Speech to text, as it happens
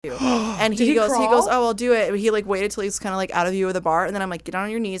And he goes, oh, I'll do it. He like waited till he's kind of like out of view of the bar, and then I'm like, get down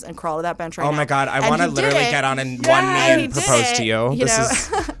on your knees and crawl to that bench right now. Oh my God, I want to literally get on one knee and propose to you.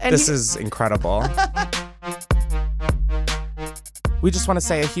 This is incredible. We just want to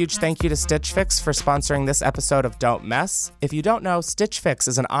say a huge thank you to Stitch Fix for sponsoring this episode of Don't Mess. If you don't know, Stitch Fix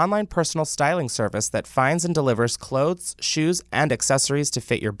is an online personal styling service that finds and delivers clothes, shoes, and accessories to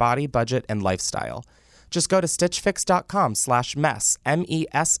fit your body, budget, and lifestyle. Just go to stitchfix.com/mess,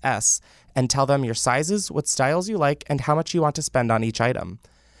 M-E-S-S, and tell them your sizes, what styles you like, and how much you want to spend on each item.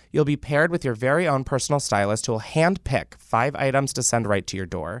 You'll be paired with your very own personal stylist who will hand-pick 5 items to send right to your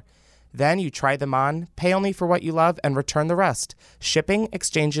door. Then you try them on, pay only for what you love, and return the rest. Shipping,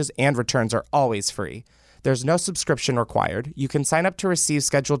 exchanges, and returns are always free. There's no subscription required. You can sign up to receive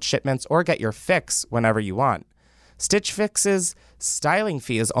scheduled shipments or get your fix whenever you want. Stitch Fix's styling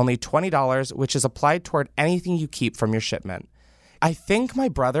fee is only $20, which is applied toward anything you keep from your shipment. I think my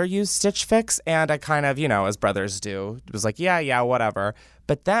brother used Stitch Fix, and I kind of, as brothers do, was like, yeah, whatever.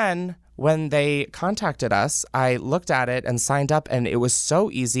 But then when they contacted us, I looked at it and signed up, and it was so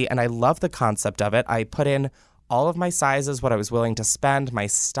easy, and I love the concept of it. I put in all of my sizes, what I was willing to spend, my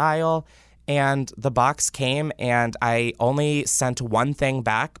style, and the box came, and I only sent one thing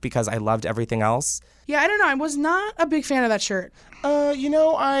back because I loved everything else. Yeah, I don't know. I was not a big fan of that shirt. I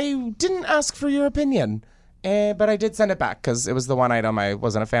didn't ask for your opinion, but I did send it back because it was the one item I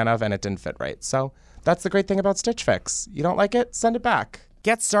wasn't a fan of, and it didn't fit right. So that's the great thing about Stitch Fix. You don't like it? Send it back.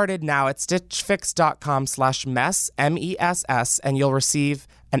 Get started now at stitchfix.com/mess, M-E-S-S, and you'll receive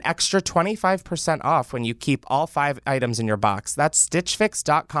an extra 25% off when you keep all 5 items in your box. That's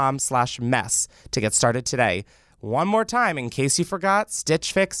stitchfix.com/mess to get started today. One more time, in case you forgot,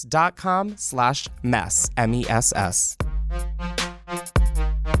 stitchfix.com/mess, M-E-S-S.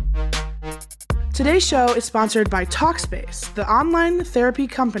 Today's show is sponsored by Talkspace, the online therapy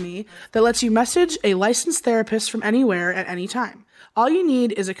company that lets you message a licensed therapist from anywhere at any time. All you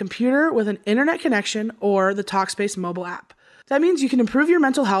need is a computer with an internet connection or the Talkspace mobile app. That means you can improve your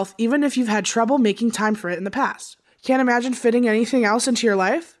mental health even if you've had trouble making time for it in the past. Can't imagine fitting anything else into your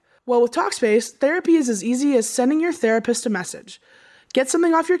life? Well, with Talkspace, therapy is as easy as sending your therapist a message. Get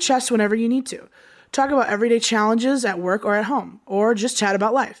something off your chest whenever you need to. Talk about everyday challenges at work or at home, or just chat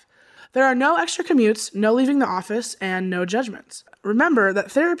about life. There are no extra commutes, no leaving the office, and no judgments. Remember that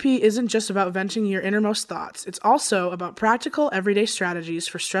therapy isn't just about venting your innermost thoughts. It's also about practical, everyday strategies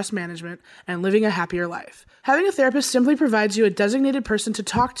for stress management and living a happier life. Having a therapist simply provides you a designated person to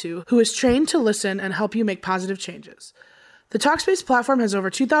talk to who is trained to listen and help you make positive changes. The Talkspace platform has over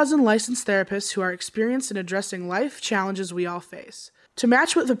 2,000 licensed therapists who are experienced in addressing life challenges we all face. To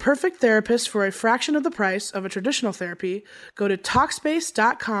match with the perfect therapist for a fraction of the price of a traditional therapy, go to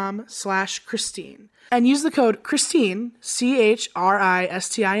Talkspace.com/Christine and use the code Christine,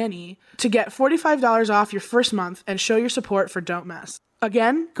 CHRISTINE, to get $45 off your first month and show your support for Don't Mess.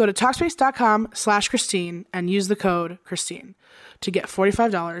 Again, go to Talkspace.com/Christine and use the code Christine to get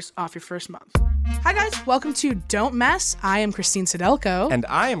 $45 off your first month. Hi guys, welcome to Don't Mess. I am Christine Sedelko. And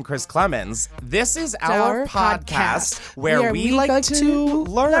I am Chris Clemens. This is our podcast where we like to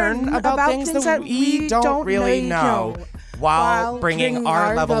learn about things that we don't really know while bringing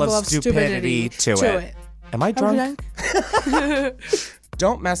our level of stupidity to it. Am I drunk?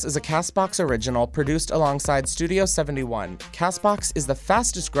 Don't Mess is a CastBox original produced alongside Studio 71. CastBox is the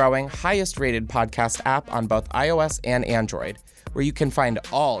fastest growing, highest rated podcast app on both iOS and Android, where you can find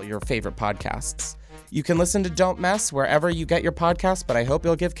all your favorite podcasts. You can listen to Don't Mess wherever you get your podcasts, but I hope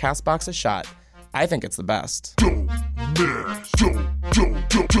you'll give CastBox a shot. I think it's the best. Don't mess. Don't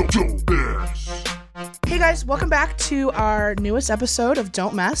mess. Hey guys, welcome back to our newest episode of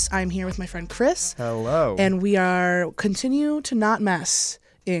Don't Mess. I'm here with my friend Chris. Hello. And we are continue to not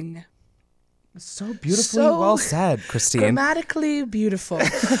mess-ing. So beautifully well said, Christine. Grammatically beautiful.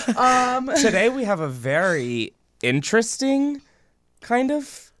 Today we have a very interesting kind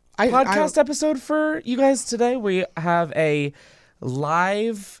of podcast episode for you guys today. We have a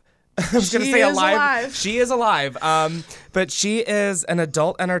live... I was going to say alive. She is alive. But she is an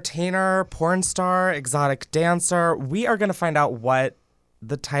adult entertainer, porn star, exotic dancer. We are going to find out what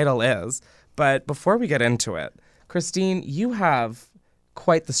the title is. But before we get into it, Christine, you have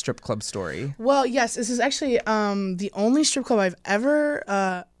quite the strip club story. Well, yes, this is actually the only strip club I've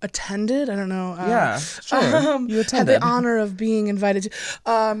ever attended. I don't know. Yeah, sure. You attended. Had the honor of being invited to.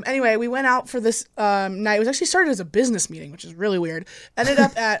 Anyway, we went out for this night. It was actually started as a business meeting, which is really weird. Ended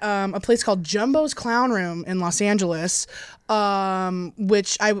up at a place called Jumbo's Clown Room in Los Angeles,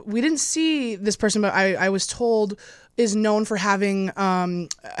 which we didn't see this person, but I was told is known for having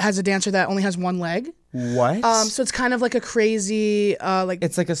has a dancer that only has one leg. What? So it's kind of like a crazy,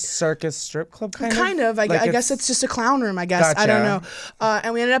 it's like a circus strip club kind of? Kind of. I guess it's just a clown room, I guess. Gotcha. I don't know.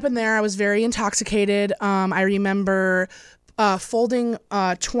 And we ended up in there. I was very intoxicated. I remember folding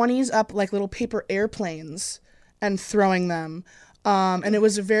 20s up like little paper airplanes and throwing them. And it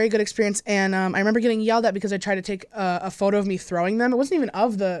was a very good experience. And I remember getting yelled at because I tried to take a photo of me throwing them. It wasn't even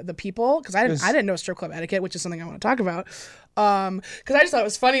of the people, because I didn't know strip club etiquette, which is something I want to talk about. Because I just thought it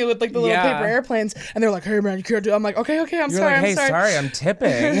was funny with like the little paper airplanes, and they're like, "Hey man, you can't do." I'm like, "Okay, I'm You're sorry, like, hey, I'm sorry." I'm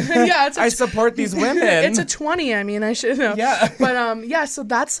tipping. Yeah, I support these women. It's a 20. I mean, I should know. Yeah. But yeah, so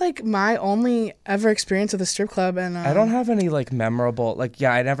that's like my only ever experience with a strip club, and I don't have any like memorable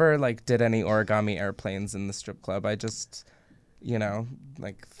I never like did any origami airplanes in the strip club. I just,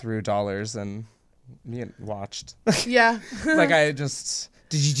 like threw dollars and watched. Yeah. Like I just.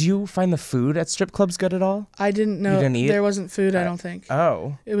 Did you find the food at strip clubs good at all? I didn't know. You didn't eat? There wasn't food, I don't think.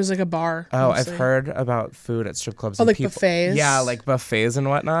 Oh. It was like a bar. Oh, mostly. I've heard about food at strip clubs. Oh, and like people, buffets? Yeah, like buffets and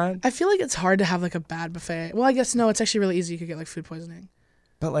whatnot. I feel like it's hard to have like a bad buffet. Well, I guess no, it's actually really easy. You could get like food poisoning.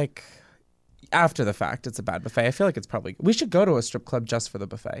 But like after the fact, it's a bad buffet. I feel like it's probably. We should go to a strip club just for the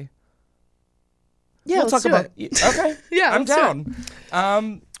buffet. Yeah, we'll let's talk do about. it. Okay. Yeah, I'm let's do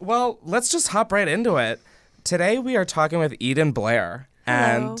down. Well, let's just hop right into it. Today we are talking with Eden Blair.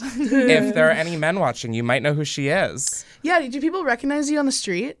 Hello. And if there are any men watching, you might know who she is. Yeah, do people recognize you on the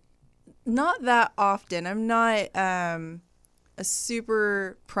street? Not that often. I'm not a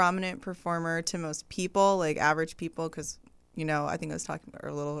super prominent performer to most people, like average people, because, I think I was talking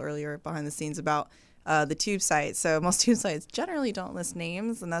a little earlier behind the scenes about the tube site. So most tube sites generally don't list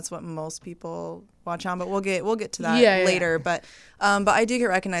names, and that's what most people watch on. But we'll get to that later. Yeah. But I do get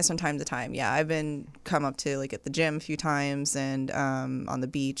recognized from time to time. Yeah, I've been come up to like at the gym a few times and on the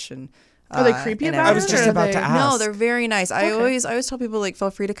beach and. Are they creepy about it? I was just about to ask. No, they're very nice. Okay. I always tell people like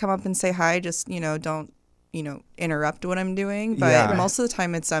feel free to come up and say hi. Just don't interrupt what I'm doing. But most of the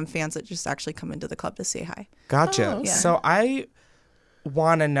time it's fans that just actually come into the club to say hi. Gotcha. Oh, okay. So I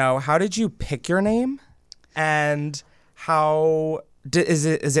want to know, how did you pick your name, and how is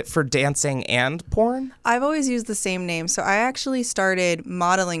it for dancing and porn? I've always used the same name. So I actually started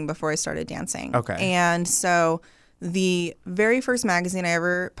modeling before I started dancing. Okay. And so the very first magazine I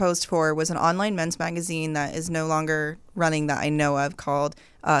ever posed for was an online men's magazine that is no longer running that I know of, called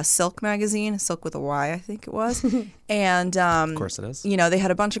Silk Magazine, Silk with a Y, I think it was. And of course it is. They had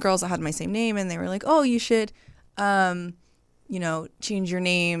a bunch of girls that had my same name, and they were like, "Oh, you should change your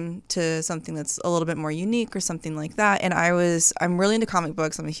name to something that's a little bit more unique or something like that." And I'm really into comic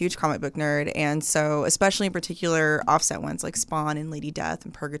books. I'm a huge comic book nerd. And so, especially in particular, offset ones like Spawn and Lady Death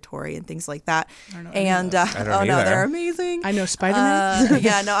and Purgatory and things like that. I don't know. And they're amazing. I know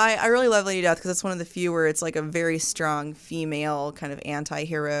Spider-Man. I really love Lady Death because it's one of the few where it's like a very strong female kind of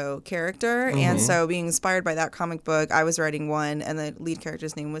anti-hero character. Mm-hmm. And so being inspired by that comic book, I was writing one, and the lead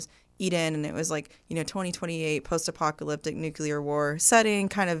character's name was Eden, and it was like 2028 post-apocalyptic nuclear war setting,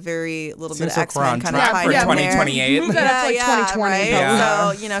 kind of very little bit of X-Men kind of tied for in 2028. Move that up to like 2020. Right?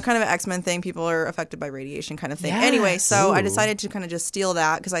 Yeah. So kind of an X-Men thing. People are affected by radiation, kind of thing. Yes. Anyway, so Ooh. I decided to kind of just steal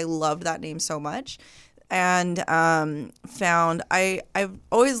that because I loved that name so much. And I've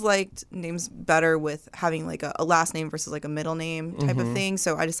always liked names better with having like a last name versus like a middle name type of thing.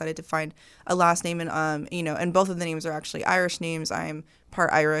 So I decided to find a last name, and and both of the names are actually Irish names. I'm part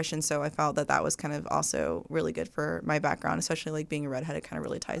Irish, and so I felt that was kind of also really good for my background, especially like being a redhead. It kind of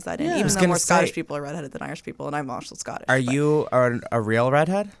really ties that in. Yeah. Even though more Scottish people are redheaded than Irish people, and I'm also Scottish. Are you a real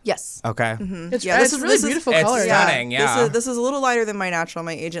redhead? Yes. Okay. Mm-hmm. It's really beautiful it's color. stunning. Yeah. This is a little lighter than my natural.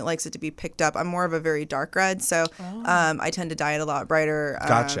 My agent likes it to be picked up. I'm more of a very dark red, so I tend to dye it a lot brighter.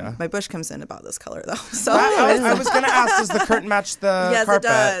 Gotcha. My bush comes in about this color though. So I was gonna ask, does the curtain match the yes, carpet? it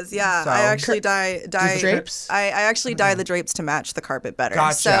does. Yeah, So- I actually dye the drapes? I actually dye the drapes to match the carpet better.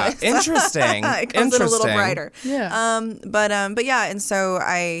 Gotcha. So Interesting. it comes in a little brighter. Yeah. But yeah, and so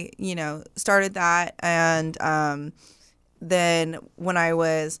I started that, and then when I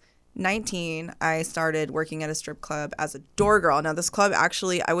was 19, I started working at a strip club as a door girl. Now, this club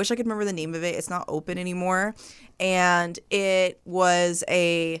actually, I wish I could remember the name of it. It's not open anymore. And it was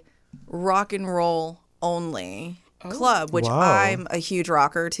a rock and roll only club, which Whoa. I'm a huge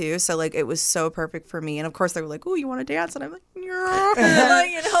rocker too. So like it was so perfect for me. And of course they were like, "Oh, you want to dance?" And I'm like,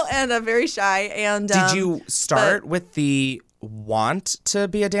 "Yeah," and I'm very shy. And Did you start with the want to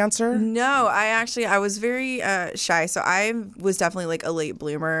be a dancer? No, I was very shy. So I was definitely like a late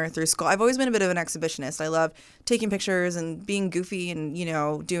bloomer through school. I've always been a bit of an exhibitionist. I love taking pictures and being goofy and,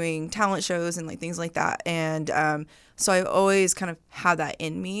 doing talent shows and like things like that. And so I've always kind of had that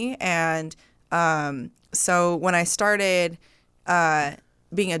in me. And so when I started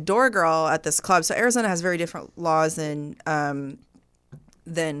being a door girl at this club, so Arizona has very different laws than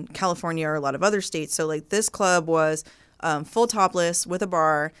California or a lot of other states. So like this club was full topless with a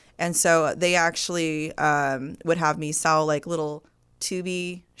bar, and so they actually would have me sell like little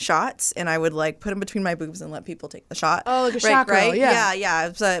tubey shots, and I would like put them between my boobs and let people take the shot. Oh, like a shot girl, yeah.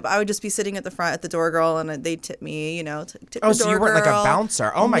 Yeah. So I would just be sitting at the front at the door girl, and they'd tip me, tip the Oh, so door you weren't like a girl.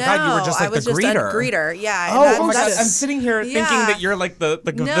 bouncer. Oh my God, you were just like I was the just greeter. a greeter, yeah. and Oh my God, that's- I'm sitting here thinking Yeah. that you're like the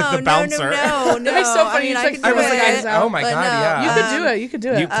No, bouncer. No. That'd be so funny. I mean, It's I like could I do was like, it. oh my But God, no, yeah. You could do it. You could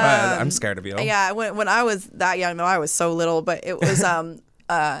do it. You could. I'm scared of you. Yeah, when I was that young, though, I was so little, but it was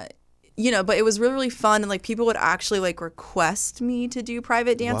but it was really, really fun, and like people would actually like request me to do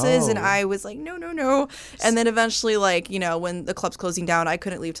private dances, and Whoa. I was like, no. And then eventually, like, when the club's closing down, I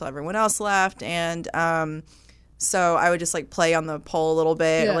couldn't leave till everyone else left, and so I would just like play on the pole a little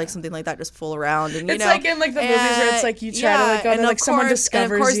bit, Yeah. or like something like that, just fool around, and It's like in like the movies where it's like you try to like go and there, like of someone course-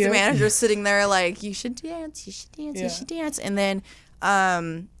 discovers and of course you. the manager's sitting there like, you should dance, you Yeah. should dance, and then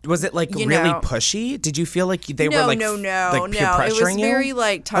Was it like you really know- pushy? Did you feel like they no, were like no, like peer It was pressuring you? very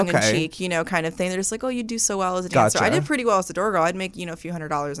like tongue in Okay. cheek, kind of thing. They're just like, oh, you do so well as a dancer. I Gotcha. did pretty well as a door girl. I'd make a few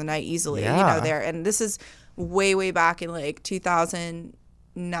 $100s a night easily, Yeah. there. And this is way back in like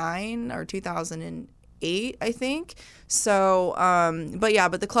 2009 or 2008, I think. So,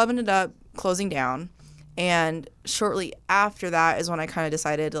 but the club ended up closing down, and shortly after that is when I kind of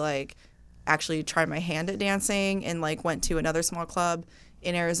decided to like actually try my hand at dancing, and like went to another small club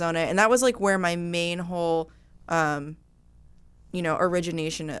in Arizona, and that was like where my main whole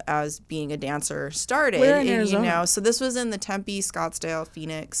origination as being a dancer started. Where in And, Arizona? so this was in the Tempe, Scottsdale,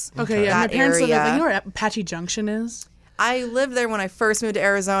 Phoenix. Okay, yeah. My that parents live area. like, you know where Apache Junction is? I lived there when I first moved to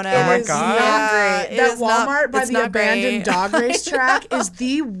Arizona. Oh my It's God. not great. it That is not- Walmart by it's the not abandoned great. dog racetrack is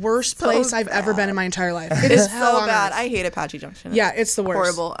the worst place I've ever been in my entire life. It It's is hell so on bad. earth. I hate Apache Junction. Yeah, it's the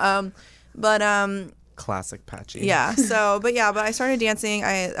worst. Horrible. But Classic Patchy. yeah. But I started dancing.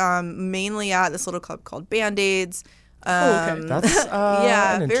 I mainly at this little club called Band-Aids. okay. That's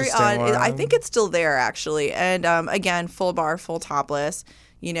Yeah, an very interesting odd. one. I think it's still there actually. And again, full bar, full topless.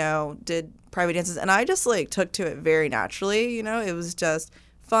 Did private dances, and I just like took to it very naturally. It was just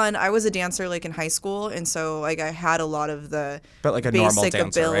fun. I was a dancer like in high school, and so like I had a lot of the But, like, a normal basic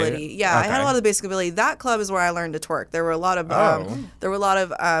dancer, right? ability. Yeah, I had Okay. a lot of the basic ability. That club is where I learned to twerk. There were a lot of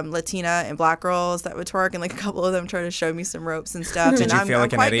Latina and Black girls that would twerk, and like a couple of them tried to show me some ropes and stuff. Did and you I'm, feel I'm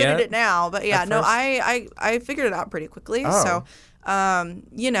like an quite good at idiot it now. But yeah, at no, first? I figured it out pretty quickly. Oh. So.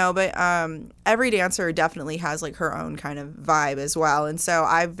 Every dancer definitely has like her own kind of vibe as well, and so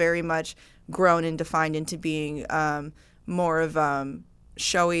I've very much grown and defined into being more of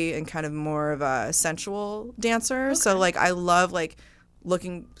showy and kind of more of a sensual dancer. So like I love like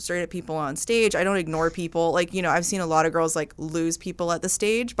looking straight at people on stage. I don't ignore people. Like I've seen a lot of girls like lose people at the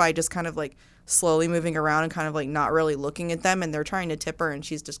stage by just kind of like slowly moving around and kind of like not really looking at them, and they're trying to tip her and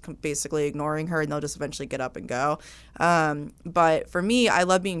she's just basically ignoring her, and they'll just eventually get up and go. But for me, I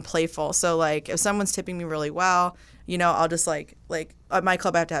love being playful. So like if someone's tipping me really well, I'll just like at my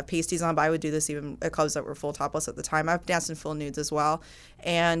club I have to have pasties on, but I would do this even at clubs that were full topless at the time. I've danced in full nudes as well,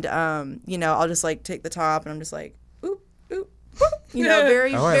 and I'll just like take the top and I'm just like oop oop.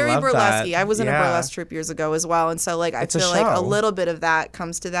 Very Oh, I very love burlesque. that. I was in a Yeah. burlesque troupe years ago as well, and so like I It's a feel like a show. little bit of that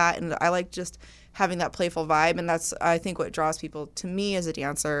comes to that, and I like just having that playful vibe, and that's I think what draws people to me as a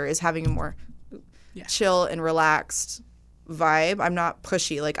dancer is having a more chill and relaxed vibe. I'm not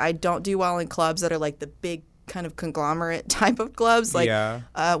pushy. Like I don't do well in clubs that are like the big kind of conglomerate type of clubs. Like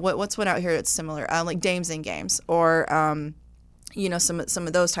what's one out here that's similar? Like Dames and Games, or some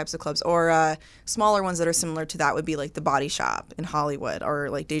of those types of clubs, or smaller ones that are similar to that would be like the Body Shop in Hollywood, or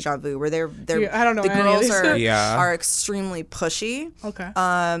like Deja Vu, where they're I don't know the any of girls these. are extremely pushy. Okay.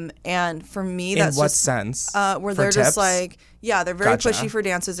 And for me, In that's what just sense? where For they're just tips? like, yeah, they're very Gotcha. pushy for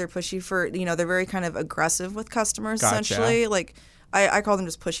dances. They're pushy for they're very kind of aggressive with customers. Gotcha. Essentially, like. I call them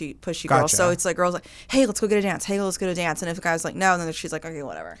just pushy girls. So Gotcha. it's like girls like, hey, let's go get a dance. Hey, let's go to a dance. And if a guy's like, no, then she's like, okay,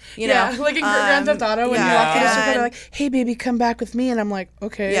 whatever. Yeah, like in Grand Theft Auto when you walk through the strip, and- they're like, "Hey, baby, come back with me," and I'm like,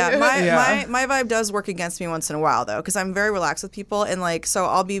 "Okay." Yeah, Yeah. my vibe does work against me once in a while though, because I'm very relaxed with people, and like so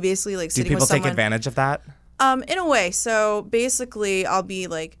I'll be basically like Do sitting people with someone. take advantage of that? In a way. So basically, I'll be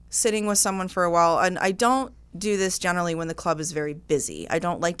like sitting with someone for a while, and I don't do this generally when the club is very busy. I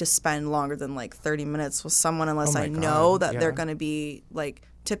don't like to spend longer than like 30 minutes with someone unless my I know God, that they're yeah. going to be like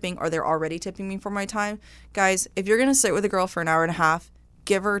tipping, or they're already tipping me for my time. Guys, if you're going to sit with a girl for an hour and a half,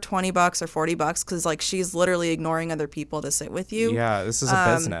 give her $20 or $40 because like she's literally ignoring other people to sit with you. Yeah, this is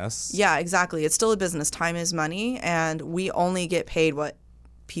a business. Yeah, exactly. It's still a business. Time is money, and we only get paid what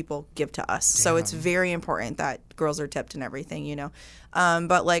people give to us. So it's very important that girls are tipped and everything, you know.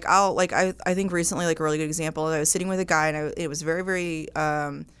 But like I think recently, like a really good example, I was sitting with a guy and it was very, very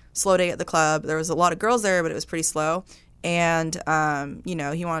slow day at the club. There was a lot of girls there, but it was pretty slow. And you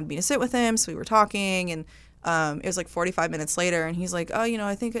know, he wanted me to sit with him, so we were talking, and it was like 45 minutes later, and he's like, oh, you know,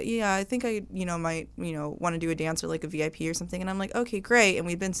 I think I, you know, might, you know, want to do a dance or like a VIP or something. And I'm like, okay, great. And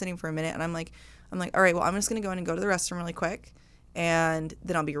we've been sitting for a minute, and I'm like, all right, well, I'm just gonna go in and go to the restroom really quick, and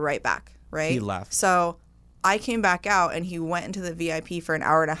then I'll be right back. Right. He left. So I came back out, and he went into the VIP for an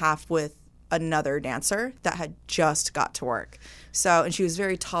hour and a half with another dancer that had just got to work. So, and she was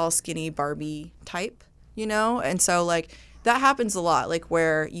very tall, skinny, Barbie type, you know? And so, like, that happens a lot, like,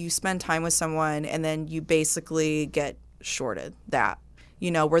 where you spend time with someone and then you basically get shorted that,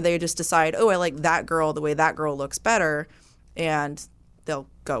 you know, where they just decide, oh, I like that girl, the way that girl looks better, and they'll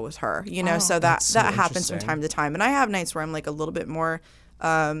go with her, you know? So that happens from time to time. And I have nights where I'm, like, a little bit more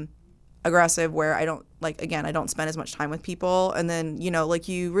aggressive, where I don't, like, again, I don't spend as much time with people. And then, you know, like,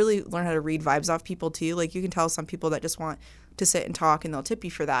 you really learn how to read vibes off people too. Like, you can tell some people that just want to sit and talk and they'll tip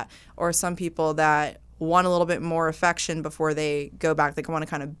you for that, or some people that want a little bit more affection before they go back. They want to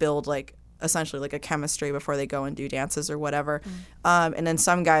kind of build, like, essentially like a chemistry before they go and do dances or whatever. And then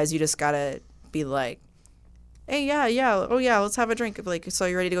some guys, you just gotta be like, hey, oh yeah, let's have a drink. Like, so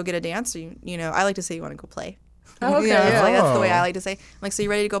you ready to go get a dance? Or you know, I like to say you want to go play. Oh, okay. You know, that's the way I like to say. Like, so you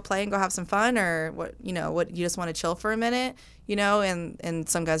ready to go play and go have some fun, or what? You know, what, you just want to chill for a minute, you know? And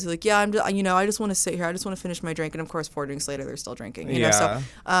some guys are like, yeah, I just want to sit here. I just want to finish my drink. And of course, 4 drinks later, they're still drinking. You know, so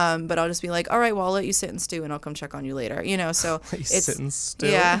but I'll just be like, all right, well, I'll let you sit and stew, and I'll come check on you later. You know, so it's sit and stew.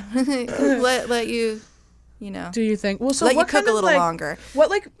 Yeah, let you. You know. Do you think? Well, so let what you cook kind a of, little like, longer. What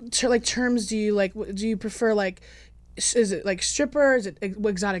like terms do you like? Do you prefer like? Is it like stripper? Is it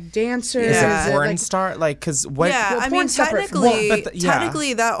exotic dancer? Yeah. Is it porn star? Like, because what? Yeah, well, I mean, porn's separate from-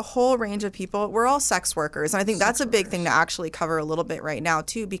 technically, that whole range of people, we're all sex workers, and I think that's a big thing to actually cover a little bit right now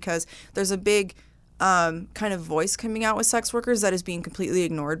too, because there's a big kind of voice coming out with sex workers that is being completely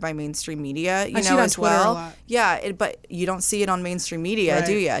ignored by mainstream media. You I know, see it on as Twitter a well. lot. Yeah, but you don't see it on mainstream media, Right.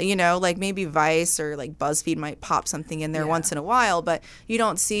 do you? You know, like maybe Vice or like BuzzFeed might pop something in there once in a while, but you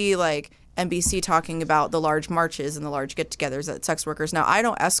don't see like NBC talking about the large marches and the large get-togethers at sex workers. Now, I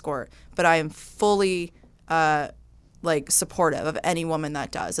don't escort, but I am fully like supportive of any woman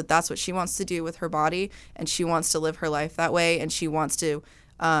that does. That that's what she wants to do with her body, and she wants to live her life that way, and she wants to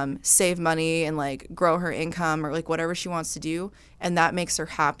save money and like grow her income, or like whatever she wants to do, and that makes her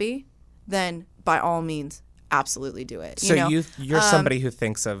happy. Then by all means, absolutely do it. So you know? you're somebody who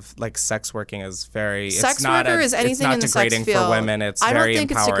thinks of like sex working as very Sex worker is anything it's not in the sex degrading field. for women. It's I don't very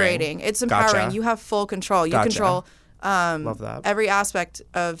think empowering. it's degrading. It's empowering. Gotcha. You have full control. You Gotcha. control Love that. every aspect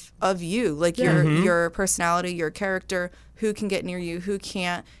of you, like your personality, your character, who can get near you, who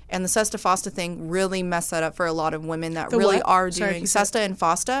can't. And the SESTA FOSTA thing really messed that up for a lot of women that The really what? are Sorry, doing you said- SESTA and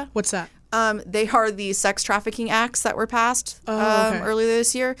FOSTA. What's that? They are the sex trafficking acts that were passed okay. earlier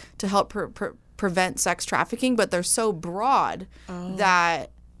this year to help prevent sex trafficking, but they're so broad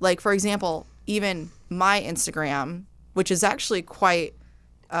that, like, for example, even my Instagram, which is actually quite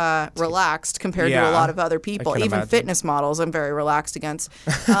relaxed compared to a lot of other people, even imagine. fitness models, I'm very relaxed against.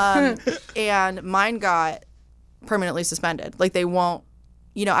 And mine got permanently suspended. Like, they won't.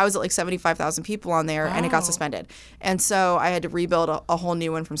 You know, I was at like 75,000 people on there, and it got suspended. And so I had to rebuild a whole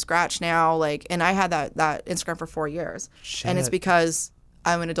new one from scratch now. Like, and I had that Instagram for 4 years. And it's because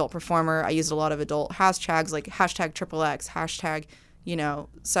I'm an adult performer. I used a lot of adult hashtags, like hashtag XXX, hashtag, you know,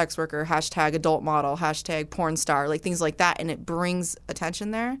 sex worker, hashtag adult model, hashtag porn star, like things like that. And it brings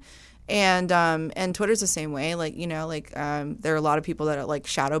attention there. And Twitter's the same way. Like, you know, like there are a lot of people that are like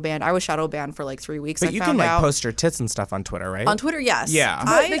shadow banned. I was shadow banned for like 3 weeks. But I you found can like out. post your tits and stuff on Twitter, right? On Twitter, yes. Yeah.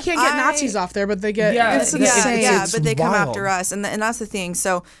 Well, they can't get Nazis off there, but they get. It's insane. Yeah, It's but they come wild. after us, and that's the thing.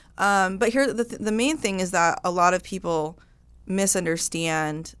 So, but here the main thing is that a lot of people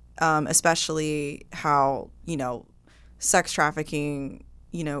misunderstand, especially how, you know, sex trafficking,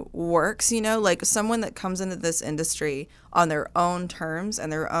 you know, works. You know, like someone that comes into this industry on their own terms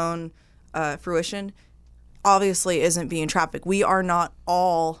and their own fruition obviously isn't being trafficked. We are not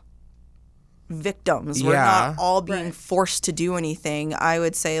all victims. We're not all being forced to do anything. I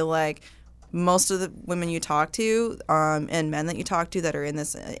would say, like, most of the women you talk to and men that you talk to that are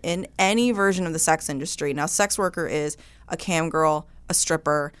in any version of the sex industry. Now, sex worker is a cam girl, a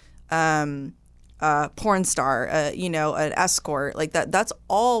stripper, porn star, you know, an escort. Like that's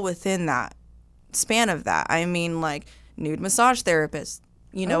all within that span of that. I mean, like nude massage therapist.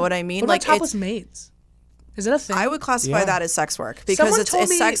 You know what I mean? What Like about topless maids? Is it a thing? I would classify that as sex work because Someone it's told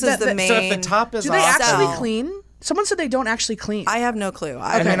me sex is that- the that- main. So if the top is Do they off, actually though- clean? Someone said they don't actually clean. I have no clue.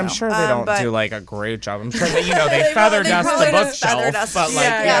 I mean, I'm sure they don't but- do like a great job. I'm sure that they feather dust the probably just feather bookshelf, dust. but like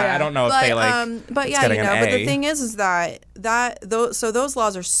I don't know if they like. But it's yeah, getting you know. an But A. the thing is that those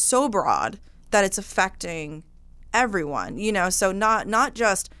laws are so broad that it's affecting everyone. You know, so not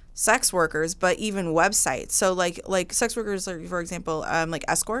just sex workers, but even websites. So like sex workers, for example, like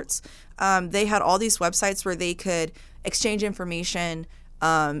escorts, they had all these websites where they could exchange information,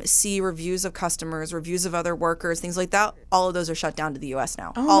 see reviews of customers, reviews of other workers, things like that. All of those are shut down to the U.S.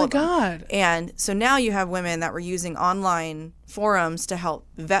 now. Oh all my of them. God. And so now you have women that were using online forums to help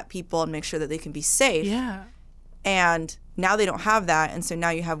vet people and make sure that they can be safe. Yeah. And now they don't have that. And so now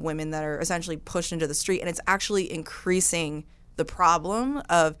you have women that are essentially pushed into the street, and it's actually increasing the problem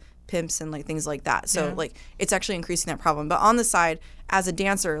of pimps and like things like that. So like it's actually increasing that problem. But on the side, as a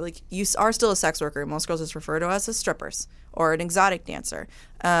dancer, like you are still a sex worker. Most girls just refer to us as strippers or an exotic dancer.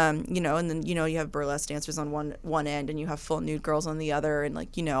 You know, and then, you know, you have burlesque dancers on one end and you have full nude girls on the other, and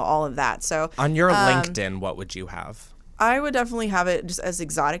like, you know, all of that. So On your LinkedIn, what would you have? I would definitely have it just as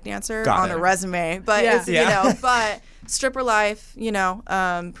exotic dancer Got on it. a resume, but Yeah. it's, you know, but stripper life, you know,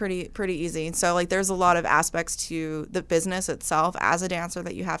 pretty easy. So like there's a lot of aspects to the business itself as a dancer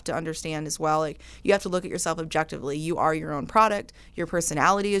that you have to understand as well. Like you have to look at yourself objectively. You are your own product. Your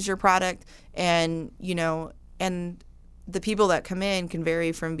personality is your product, and you know, and the people that come in can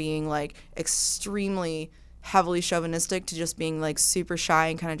vary from being like extremely heavily chauvinistic to just being like super shy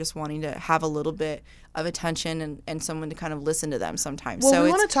and kind of just wanting to have a little bit of attention and someone to kind of listen to them sometimes. Well, so we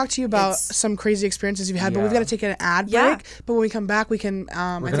it's- want to talk to you about it's- some crazy experiences you've had, but we've got to take an ad break. Yeah. But when we come back, we can.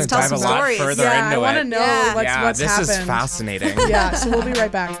 We're going can to tell dive a some lot stories. further yeah, into I want to it. know Yeah. what's this happened. is fascinating. Yeah, so we'll be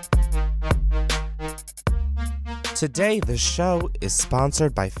right back. Today, the show is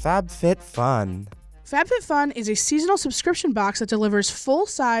sponsored by FabFitFun. FabFitFun is a seasonal subscription box that delivers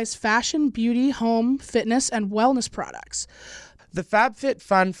full-size fashion, beauty, home, fitness, and wellness products. The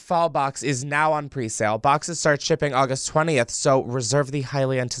FabFitFun Fall Box is now on pre-sale. Boxes start shipping August 20th, so reserve the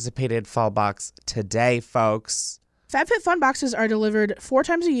highly anticipated Fall Box today, folks. FabFitFun boxes are delivered 4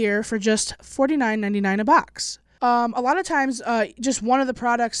 times a year for just $49.99 a box. A lot of times, just one of the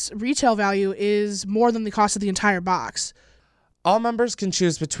products' retail value is more than the cost of the entire box. All members can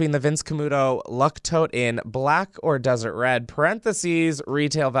choose between the Vince Camuto Luck Tote in black or desert red, parentheses,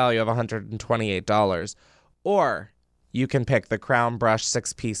 retail value of $128, or you can pick the Crown Brush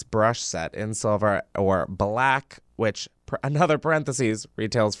 6-piece brush set in silver or black, which, another parentheses,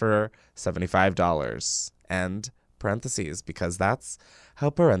 retails for $75. And parentheses, because that's how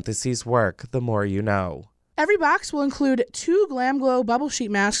parentheses work, the more you know. Every box will include 2 Glam Glow bubble sheet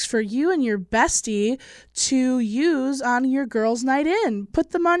masks for you and your bestie to use on your girls' night in.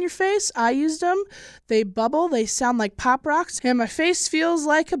 Put them on your face. I used them. They bubble. They sound like pop rocks. And my face feels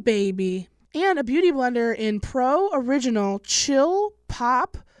like a baby. And a beauty blender in Pro Original Chill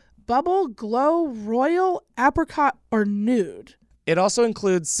Pop Bubble Glow Royal Apricot or Nude. It also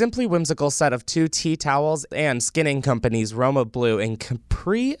includes Simply Whimsical set of 2 tea towels and Skinning Company's Roma Blue and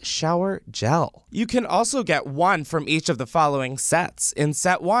Capri Shower Gel. You can also get one from each of the following sets. In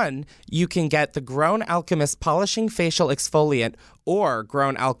set 1, you can get the Grown Alchemist Polishing Facial Exfoliant or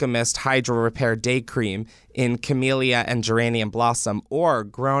Grown Alchemist Hydro Repair Day Cream in Camellia and Geranium Blossom, or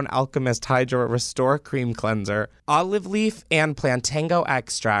Grown Alchemist Hydro Restore Cream Cleanser, Olive Leaf and Plantango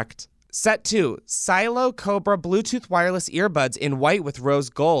Extract. Set 2, Silo Cobra Bluetooth wireless earbuds in white with rose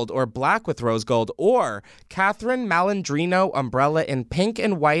gold or black with rose gold, or Catherine Malandrino umbrella in pink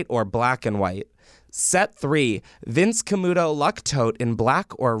and white or black and white. Set 3, Vince Camuto Luck Tote in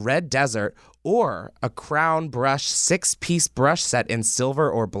black or red desert, or a Crown Brush 6-piece brush set in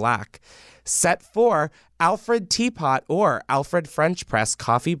silver or black. Set 4, Alfred Teapot or Alfred French Press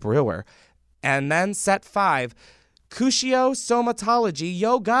Coffee Brewer. And then set 5, Cushio Somatology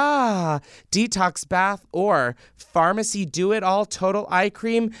Yoga Detox Bath or Pharmacy Do-It-All Total Eye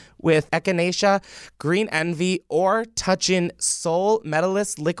Cream with Echinacea, Green Envy, or Touchin' Soul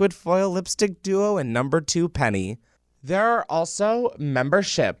Metalist Liquid Foil Lipstick Duo and No. 2 Penny. There are also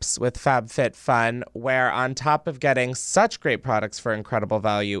memberships with FabFitFun, where on top of getting such great products for incredible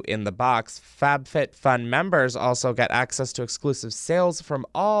value in the box, FabFitFun members also get access to exclusive sales from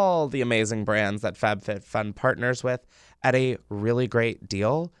all the amazing brands that FabFitFun partners with at a really great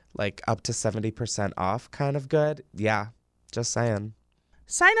deal, like up to 70% off, kind of good. Yeah, just saying.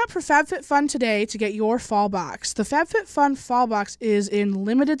 Sign up for FabFitFun today to get your fall box. The FabFitFun fall box is in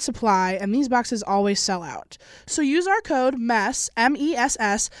limited supply, and these boxes always sell out. So use our code MESS,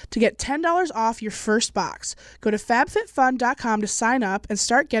 M-E-S-S, to get $10 off your first box. Go to fabfitfun.com to sign up and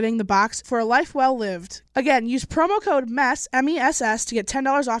start getting the box for a life well lived. Again, use promo code MESS, M-E-S-S, to get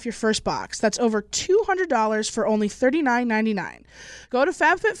 $10 off your first box. That's over $200 for only $39.99. Go to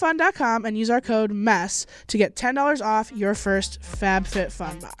fabfitfun.com and use our code MESS to get $10 off your first FabFitFun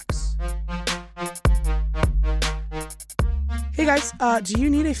box. Hey guys, do you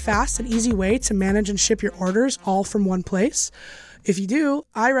need a fast and easy way to manage and ship your orders all from one place? If you do,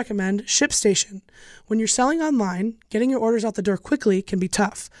 I recommend ShipStation. When you're selling online, getting your orders out the door quickly can be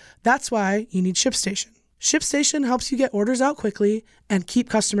tough. That's why you need ShipStation. ShipStation helps you get orders out quickly and keep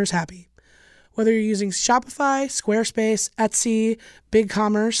customers happy. Whether you're using Shopify, Squarespace, Etsy,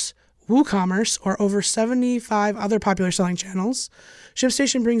 BigCommerce, WooCommerce, or over 75 other popular selling channels,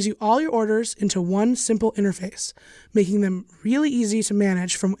 ShipStation brings you all your orders into one simple interface, making them really easy to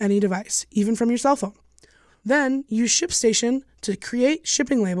manage from any device, even from your cell phone. Then use ShipStation to create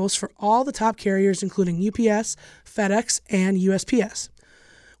shipping labels for all the top carriers, including UPS, FedEx, and USPS.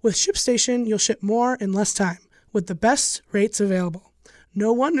 With ShipStation, you'll ship more in less time, with the best rates available.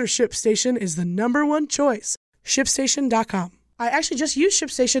 No wonder ShipStation is the #1 choice. ShipStation.com. I actually just used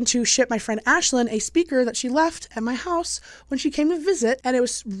ShipStation to ship my friend Ashlyn a speaker that she left at my house when she came to visit, and it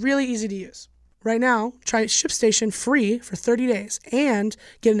was really easy to use. Right now, try ShipStation free for 30 days and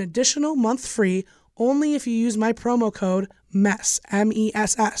get an additional month free only if you use my promo code MESS,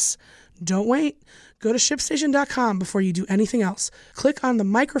 M-E-S-S. Don't wait. Go to ShipStation.com before you do anything else. Click on the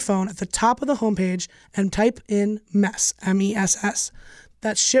microphone at the top of the homepage and type in MESS, M-E-S-S.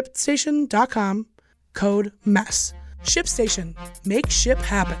 That's ShipStation.com, code MESS. ShipStation. Make ship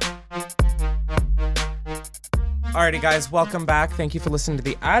happen. Alrighty, guys, welcome back. Thank you for listening to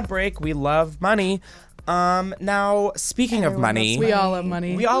the ad break. We love money. Now, speaking of money. We all love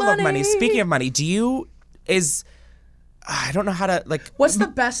money. We all love money. Speaking of money, I don't know how to, What's the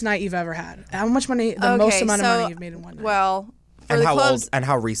best night you've ever had? How much money, the most amount of money you've made in one night? Well, for and the how clubs, old and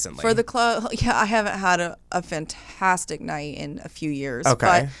how recently? For the club, yeah, I haven't had a fantastic night in a few years.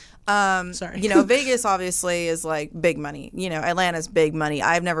 Okay. But, Sorry. Vegas obviously is like big money. Atlanta's big money.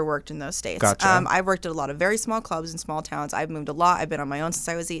 I've never worked in those states. Gotcha. I've worked at a lot of very small clubs in small towns. I've moved a lot. I've been on my own since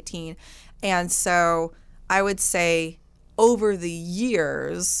I was 18. And so I would say over the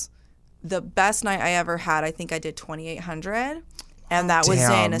years, the best night I ever had, I think I did 2,800. And that was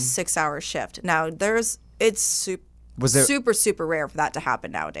in a 6-hour shift. Now, it's super, super rare for that to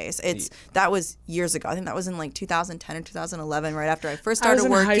happen nowadays. That was years ago. I think that was in 2010 or 2011, right after I first started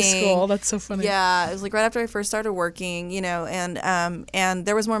working. I was in high school. That's so funny. Yeah, it was right after I first started working, and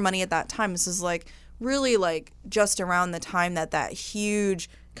there was more money at that time. This is really just around the time that huge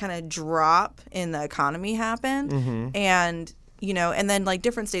kind of drop in the economy happened. Mm-hmm. And, and then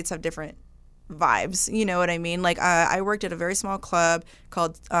different states have different vibes, you know what I mean? I worked at a very small club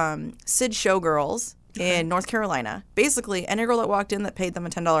called Sid Showgirls in North Carolina. Basically, any girl that walked in that paid them a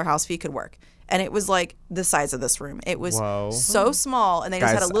 $10 house fee could work. And it was the size of this room. It was so small, and they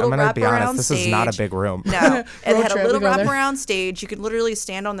just had a little wraparound stage. I'm gonna be honest, this is not a big room. No, and it had a little wraparound stage. You could literally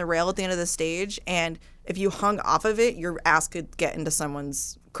stand on the rail at the end of the stage, and if you hung off of it, your ass could get into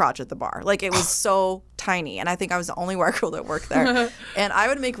someone's crotch at the bar. It was so tiny, and I think I was the only white girl that worked there. And I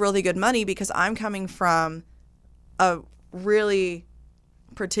would make really good money because I'm coming from a really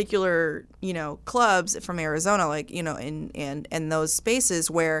particular, clubs from Arizona, in those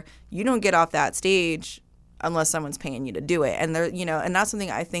spaces where you don't get off that stage unless someone's paying you to do it. And and that's something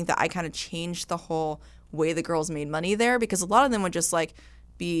I think that I kind of changed the whole way the girls made money there, because a lot of them would just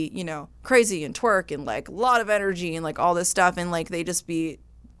be, crazy and twerk and a lot of energy and all this stuff, and they just be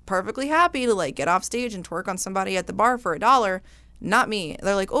perfectly happy to get off stage and twerk on somebody at the bar for $1. Not me.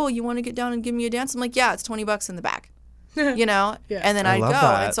 They're like, oh, you want to get down and give me a dance? I'm like, yeah, it's $20 in the back. Yeah. And then I'd go,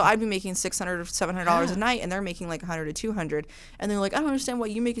 that. and so I'd be making $600 or $700 a night, and they're making $100 to $200, and they're like, I don't understand why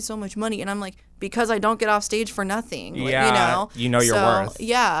you making so much money, and I'm like, because I don't get off stage for nothing. Yeah, you know your worth.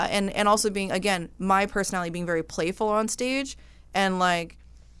 Yeah, and also being, again, my personality being very playful on stage, and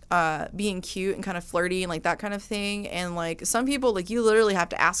being cute and kind of flirty and that kind of thing, and some people you literally have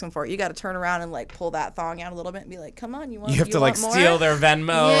to ask them for it. You got to turn around and pull that thong out a little bit and be like, come on, you want? You have to more? steal their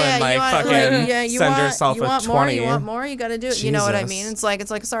Venmo and send yourself you a want 20. More? You want more? You got to do it. Jesus. You know what I mean? It's like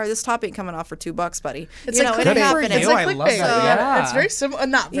sorry, this top ain't coming off for $2, buddy. It's it ain't happening. It's I love that. Yeah. It's very similar,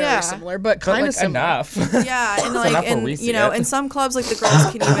 not very similar, but kind of similar. Enough. Yeah, and in some clubs the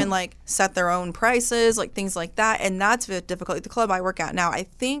girls can even set their own prices, things like that, and that's difficult. The club I work at now, I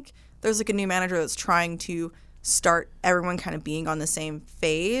think there's a new manager that's trying to start everyone kind of being on the same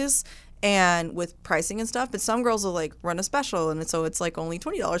phase and with pricing and stuff. But some girls will like run a special, and so it's like only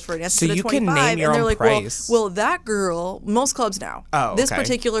 $20 for a dance So instead you of can $25. name your and they're own like, price. well, that girl. Most clubs now. Oh, This okay.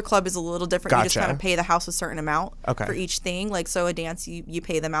 particular club is a little different. You just Gotcha. kind of pay the house a certain amount Okay. for each thing. Like so, a dance you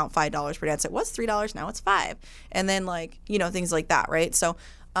pay them out $5 per dance. It was $3, now it's $5, and then like things like that, right? So,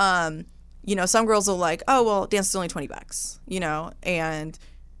 some girls will like, oh well, dance is only $20, and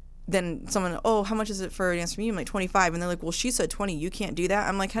then someone, oh, how much is it for a dance from you? I'm like 25, and they're like, well, she said 20. You can't do that.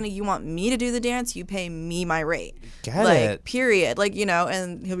 I'm like, honey, you want me to do the dance? You pay me my rate. Get like, it. period. Like,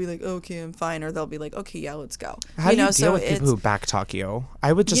 and he'll be like, okay, I'm fine, or they'll be like, okay, yeah, let's go. How do you deal so with people who backtalk you?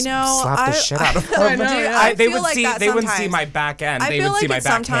 I would just know, slap the I- shit out of them. I know, yeah. They feel would like see. that They wouldn't see sometimes. my back end. I They feel would like see my it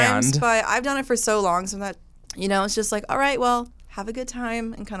sometimes, backhand. but I've done it for so long, so that it's just like, all right, well, have a good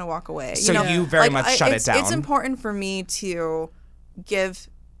time and kind of walk away. So you very much shut it down. It's important for me to give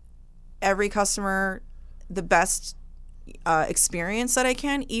every customer the best experience that I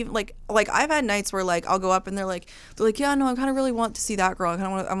can. Even like I've had nights where like I'll go up and they're like, yeah, no, I kind of really want to see that girl. I kind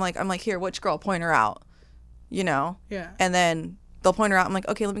of want. I'm like, here, which girl? Point her out. Yeah. And then they'll point her out. I'm like,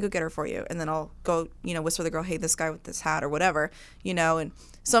 okay, let me go get her for you. And then I'll go, whisper to the girl, hey, this guy with this hat or whatever, and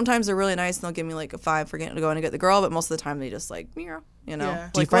sometimes they're really nice and they'll give me like a 5 for getting to go in and get the girl. But most of the time they just like, Yeah.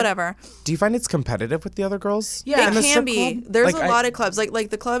 like whatever. Do you find it's competitive with the other girls? Yeah. It in the can strip be. club? There's Like, a lot of clubs like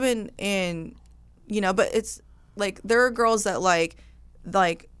the club in but it's like there are girls that like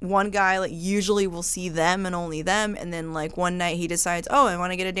one guy like usually will see them and only them, and then like one night he decides, oh, I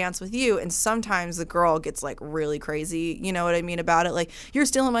want to get a dance with you, and sometimes the girl gets like really crazy, you know what I mean, about it, like, you're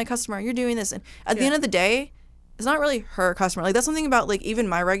stealing my customer, you're doing this, and at the end of the day it's not really her customer. Like that's something about like even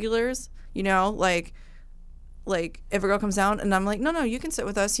my regulars, like if a girl comes down and I'm like, no, you can sit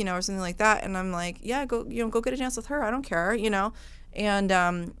with us, or something like that, and I'm like, yeah, go get a dance with her, I don't care,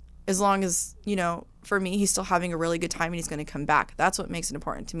 and as long as for me he's still having a really good time and he's going to come back. That's what makes it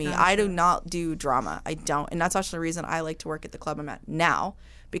important to me. I do not do drama. I don't, and that's actually the reason I like to work at the club I'm at now,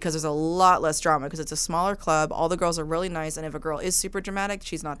 because there's a lot less drama, because it's a smaller club, all the girls are really nice, and if a girl is super dramatic,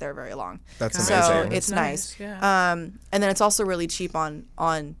 she's not there very long. That's So amazing. it's nice. Yeah. And then it's also really cheap on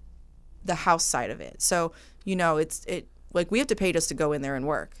the house side of it. So it's like we have to pay just to go in there and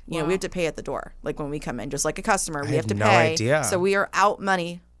work. We have to pay at the door, like when we come in, just like a customer. We have to no pay. idea. So we are out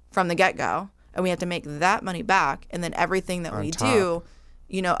money from the get-go, and we have to make that money back, and then everything that we do,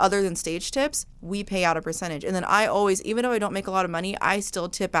 other than stage tips, we pay out a percentage. And then I always, even though I don't make a lot of money, I still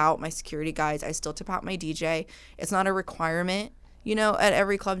tip out my security guys. I still tip out my DJ. It's not a requirement, at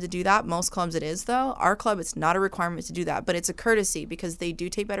every club to do that. Most clubs it is, though. Our club, it's not a requirement to do that, but it's a courtesy, because they do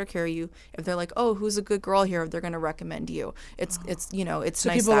take better care of you. If they're like, oh, who's a good girl here, they're going to recommend you. It's it's So nice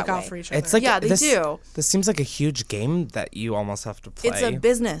people that look out way. for each other. It's like Yeah, they do. This seems like a huge game that you almost have to play. It's a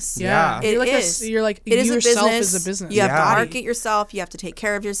business. Yeah. It You're like is. you're like It is you a yourself business. is a business. You have to Yeah. market yourself. You have to take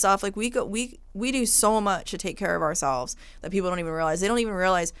care of yourself. Like we do so much to take care of ourselves that people don't even realize. They don't even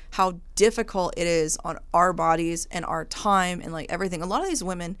realize how difficult it is on our bodies and our time and like everything. A lot of these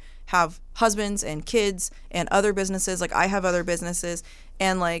women have husbands and kids and other businesses. Like I have other businesses,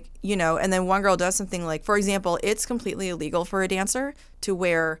 and like, and then one girl does something like, for example, it's completely illegal for a dancer to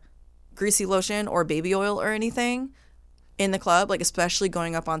wear greasy lotion or baby oil or anything in the club, like especially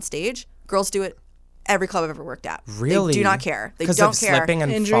going up on stage. Girls do it every club I've ever worked at. Really? They do not care. They 'Cause don't of care. slipping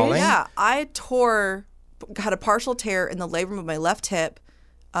and Injuries? falling? Yeah, I had a partial tear in the labrum of my left hip.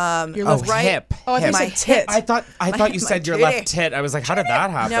 Your Oh, left right- hip. Oh, I hip. thought you said tit. I thought you said your titty. left tit. I was like, how did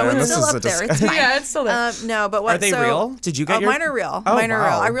that happen? No, it's This still is up a there. dis- It's fine. Yeah, it's still there. No, but what? Are they so, real? Did you get your? Mine are real. Oh, Mine are real.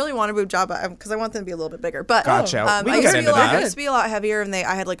 wow. I really want a boob job because I want them to be a little bit bigger. But Gotcha. We I can used get to be into a lot. that. I used to be a lot heavier, and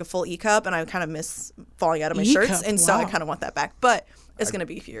I had like a full E cup, and I kind of miss falling out of my E shirts, cup, and so I wow. kind of want that back. But it's gonna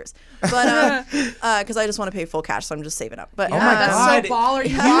be a few years. But because I just want to pay full cash, so I'm just saving up. But Oh my That's God. so baller.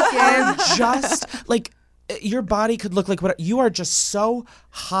 You walk in. Just like your body could look like what you are. Just so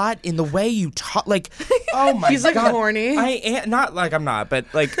hot in the way you talk. Like, oh my He's, like, God. horny. I am not like I'm not, but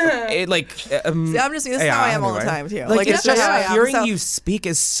like it like. See, I'm just this is how I am all the anyway. time too. Like it's it's just just how I am. hearing So- you speak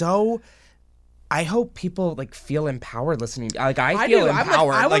is so. I hope people like feel empowered listening. Like I I feel do. I'm like,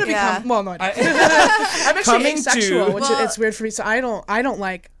 empowered. I want to Yeah. become. Well, no, I don't. I'm actually Coming asexual, to- which it's weird for me. So I don't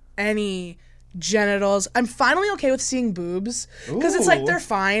like any genitals. I'm finally okay with seeing boobs because it's like Ooh. they're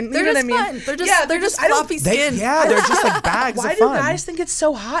fine. They're you know just what I mean? fun. They're just yeah, they're just I don't- fluffy skin. they're just like bags Why of do fun. guys think it's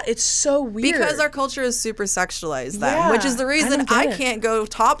so hot? It's so weird. Because our culture is super sexualized then, Yeah, which is the I reason don't get I it. can't go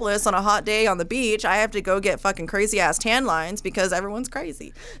topless on a hot day on the beach. I have to go get fucking crazy ass tan lines because everyone's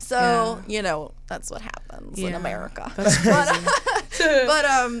crazy. So, that's what happens in Yeah. America. That's crazy.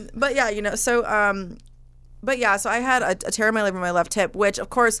 But yeah, so I had a tear in my labrum in my left hip, which of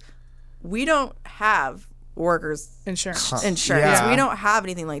course we don't have workers Insurance. insurance. Yeah. We don't have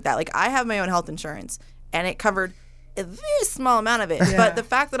anything like that. Like I have my own health insurance, and it covered a very small amount of it. Yeah. But the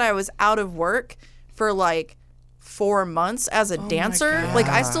fact that I was out of work for like 4 months as a dancer, like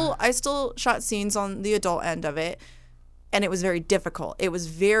I still shot scenes on the adult end of it, and it was very difficult. It was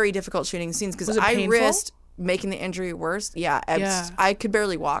very difficult shooting scenes because Was it I painful? risked making the injury worse. I could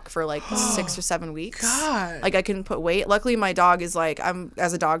barely walk for like 6 or 7 weeks. God. Like I couldn't put weight. Luckily my dog is like, I'm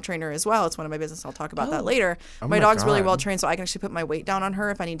as a dog trainer as well. It's one of my business. I'll talk about that later. My my dog's really God. well trained, so I can actually put my weight down on her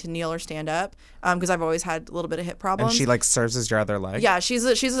if I need to kneel or stand up. Because I've always had a little bit of hip problems. And she like serves as your other leg. yeah, she's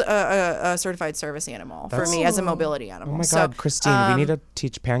a certified service animal for me as a mobility animal. Oh my So, God, Christine, we need to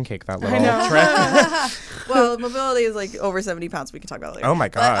teach Pancake that little know. trick. well, mobility is like over 70 pounds. We can talk about it later. Oh my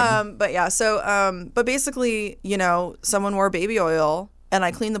God. But yeah, so but basically, you know, someone wore baby oil, and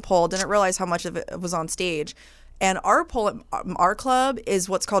I cleaned the pole. Didn't realize how much of it was on stage. And our pole at our club is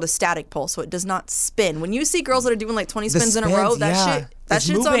what's called a static pole, so it does not spin. When you see girls that are doing like 20 spins in a row, spins, yeah. that It's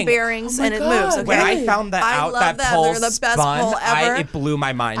shit's on moving. bearings Oh my and it God. moves. Okay? When I found that I out, love that pole They're the best spun, pole ever. it blew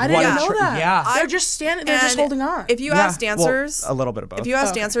my mind. I didn't What a know that. Yeah. They're just standing. They're just And holding on. If you Yeah. ask dancers, Well, a little bit of both. if you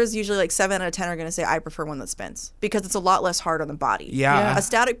ask Okay. dancers, usually like 7 out of 10 are going to say, I prefer one that spins because it's a lot less hard on the body. Yeah. A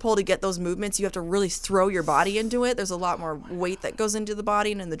static pole, to get those movements, you have to really throw your body into it. There's a lot more weight that goes into the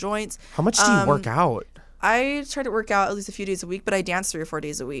body and in the joints. How much do you work out? I try to work out at least a few days a week, but I dance 3 or 4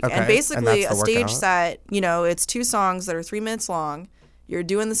 days a week. Okay, And and basically, that's a the stage workout? set, you know, it's 2 songs that are 3 minutes long. You're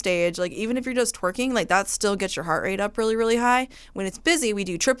doing the stage. Like, even if you're just twerking, like, that still gets your heart rate up really, really high. When it's busy, we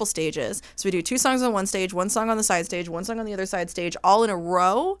do triple stages. So we do 2 songs on one stage, 1 song on the side stage, 1 song on the other side stage, all in a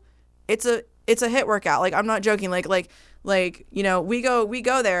row. It's a hit workout. Like, I'm not joking. Like, you know, we go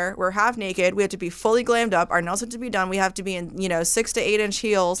there, we're half naked, we have to be fully glammed up, our nails have to be done, we have to be in, you know, 6 to 8 inch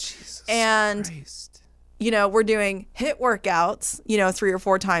heels. You know, we're doing hit workouts, you know, 3 or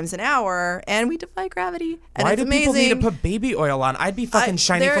 4 times an hour, and we defy gravity. And Why it's do amazing. people need to put baby oil on? I'd be fucking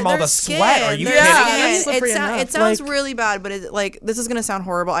shiny Their- from all their the skin, sweat. Are you their kidding skin, me? That's slippery enough. it sounds Like- really bad, but it, like, this is gonna sound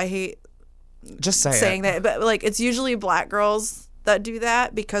horrible. I hate Just say saying it. that, but like, it's usually black girls that do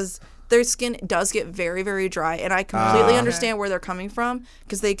that because their skin does get very, very dry, and I completely understand where they're coming from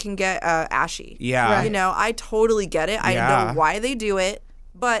because they can get ashy. Yeah. Right. You know, I totally get it. I Yeah. know why they do it,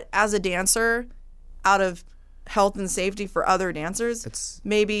 but as a dancer, out of health and safety for other dancers,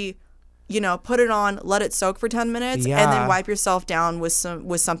 maybe, you know, put it on, let it soak for 10 minutes, and Yeah. then wipe yourself down with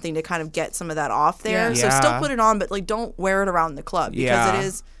something to kind of get some of that off there. Yeah. So still Yeah. put it on, but like, don't wear it around the club because Yeah. it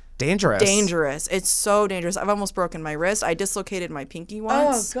is Dangerous. It's so dangerous. I've almost broken my wrist. I dislocated my pinky oh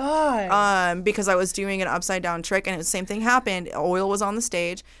once. God. Because I was doing an upside down trick, and the same thing happened. Oil was on the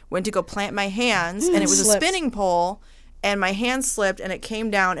stage. Went to go plant my hands, and it was Slipped. a spinning pole, and my hand slipped, and it came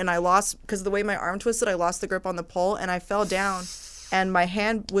down, and I lost, because of the way my arm twisted, I lost the grip on the pole, and I fell down, and my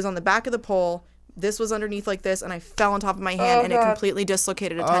hand was on the back of the pole. This was underneath like this, and I fell on top of my hand, and it completely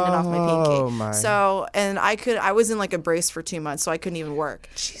dislocated a tendon off my pinky. my. So, and I was in like a brace for 2 months, so I couldn't even work.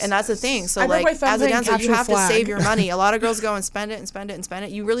 And that's the thing. So I broke like, my thumb as a playing dancer, capture you the have to flag. save your money. A lot of girls go and spend it and spend it and spend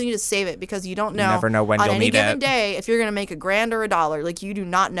it. You really need to save it because you don't know. never know when on you'll any need given it. day if you're gonna make $1,000 or $1. Like, you do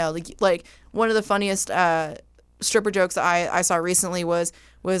not know. Like one of the funniest stripper jokes that I saw recently was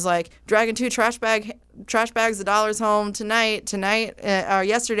like, dragging 2 trash bags of dollars home tonight or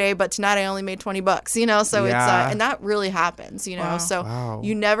yesterday, but tonight I only made $20, you know. So Yeah. it's and that really happens, you know. Wow. So Wow.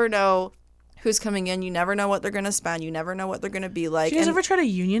 you never know who's coming in, you never know what they're gonna spend, you never know what they're gonna be like. Do you guys And ever try to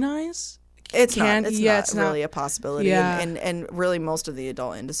unionize? it's can- not yeah, it's not- really a possibility. Yeah. And really most of the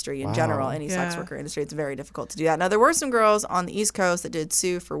adult industry in general, any sex Yeah. worker industry, it's very difficult to do that. Now, there were some girls on the East Coast that did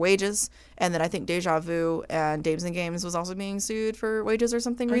sue for wages, and then I think Deja Vu and Dames and Games was also being sued for wages or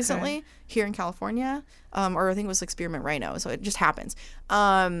something recently here in California, or I think it was like Spearmint Rhino, so it just happens.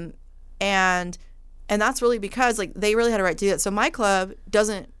 And that's really because like they really had a right to do that. So my club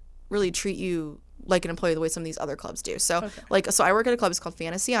doesn't really treat you like an employee the way some of these other clubs do. So so I work at a club, it's called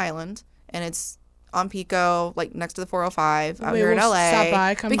Fantasy Island, and it's on Pico, like next to the 405 out Wait, here in we'll LA. stop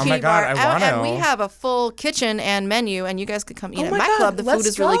by, come- Bikini Oh my God, bar. I And wanna. we have a full kitchen and menu, and you guys could come eat Oh at my my God, club. The let's food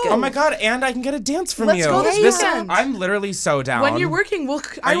is really go. good. Oh my God, and I can get a dance from Let's you. go this weekend. I'm literally so down. When you're working, I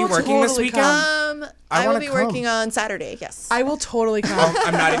Are you will working this totally weekend? come. I I will wanna be come. working on Saturday. Yes. I will totally come. Oh,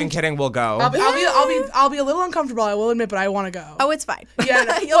 I'm not even kidding. We'll go. I'll be a little uncomfortable. I will admit, but I want to go. Oh, it's fine. Yeah,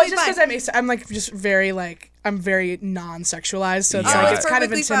 no. You'll Well, be just fine. because I'm like just very like I'm very non-sexualized, so it's Yeah. like Oh, it's kind of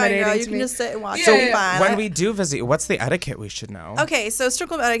perfectly fine, intimidating girl. to You can me. just sit and watch. So It'll be fine. when we do visit, what's the etiquette we should know? Okay, so strip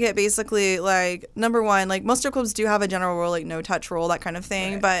club etiquette, basically, like, number one, like, most strip clubs do have a general rule, like no touch rule, that kind of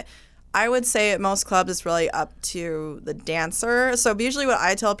thing. But I would say at most clubs it's really up to the dancer. So usually what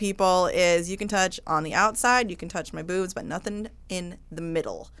I tell people is you can touch on the outside, you can touch my boobs, but nothing in the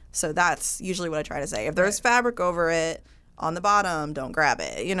middle. So that's usually what I try to say. If there's fabric over it on the bottom, don't grab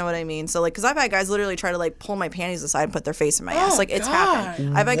it. You know what I mean? So like, because I've had guys literally try to like pull my panties aside and put their face in my ass. Like it's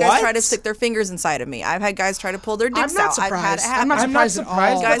happened. I've had guys try to stick their fingers inside of me. I've had guys try to pull their dicks out. I've had it happen. I'm not surprised at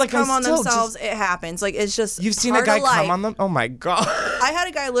all. Guys like, come I on still themselves. It happens. Like it's just You've seen a part guy of life. come on them? Oh my God. I had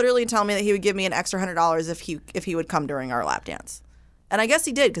a guy literally tell me that he would give me an extra $100 if he would come during our lap dance. And I guess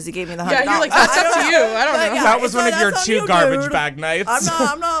he did because he gave me the $100. Yeah, you're like, that's up to you. I don't know. Yeah, That was one of your that's on 2 you, garbage dude. bag nights.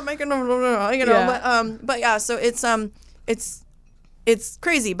 I'm not making them, you know. Yeah. But yeah. So it's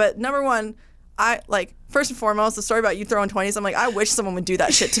crazy. But number one, I like first and foremost the story about you throwing 20s. I'm like, I wish someone would do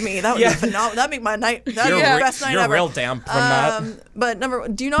that shit to me. That would be phenomenal. That'd make my night. That'd be the best night You're ever. real damp from that.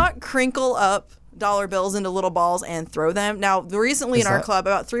 But do not crinkle up dollar bills into little balls and throw them. Now, recently in our club,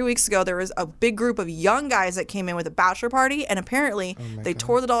 about 3 weeks ago, there was a big group of young guys that came in with a bachelor party, and apparently they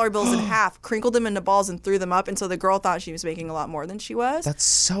tore the dollar bills in half, crinkled them into balls, and threw them up. And so the girl thought she was making a lot more than she was. That's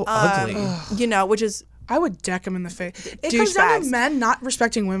so ugly. You know, which is I would deck him in the face. It comes down to men not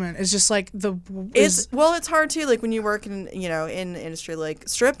respecting women. It's just like it's hard too. Like when you work in in industry like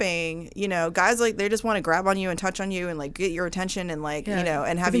stripping, guys like they just want to grab on you and touch on you and like get your attention and like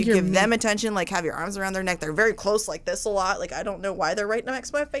and have you give them attention, like have your arms around their neck. They're very close like this a lot. Like I don't know why they're right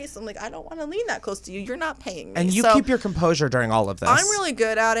next to my face. I'm like, I don't want to lean that close to you. You're not paying me. And you keep your composure during all of this. I'm really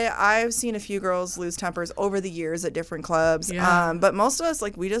good at it. I've seen a few girls lose tempers over the years at different clubs. Yeah. But most of us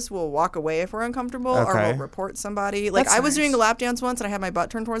like we just will walk away if we're uncomfortable or we'll report somebody. Like That's I was nice. doing a lap dance once and I had my butt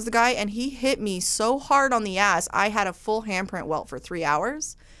turned towards the guy and he hit me so hard on the ass I had a full handprint welt for 3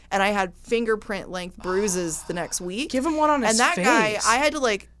 hours and I had fingerprint length bruises the next week. Give him one on his face. And that guy, I had to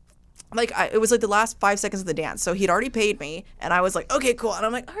it was like the last 5 seconds of the dance. So he'd already paid me and I was like, okay, cool. And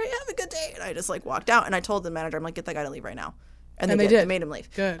I'm like, all right, have a good day. And I just like walked out and I told the manager, I'm like, get that guy to leave right now. And they did. They made him leave.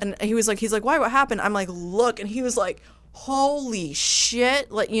 Good. And he's like, why? What happened? I'm like, look. And he was like, holy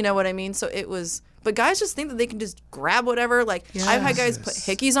shit. Like, you know what I mean? So it was, but guys just think that they can just grab whatever. Like I've had guys put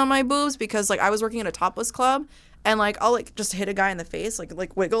hickeys on my boobs because like I was working at a topless club and like I'll like just hit a guy in the face,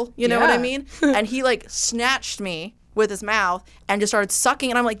 like wiggle, you know what I mean? And he like snatched me with his mouth and just started sucking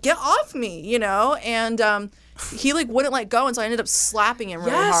and I'm like, get off me, and he like wouldn't let go and so I ended up slapping him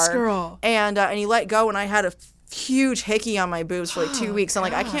really hard. Girl. And he let go and I had a huge hickey on my boobs for like 2 weeks. I'm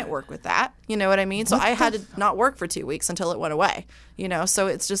like, I can't work with that. You know what I mean? So I had to not work for 2 weeks until it went away. So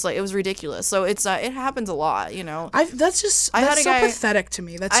it's just like it was ridiculous. So it's it happens a lot. That's so pathetic to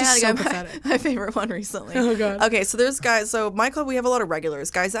me. That's just so pathetic. My favorite one recently. Oh god. Okay, so there's guys. So my club, we have a lot of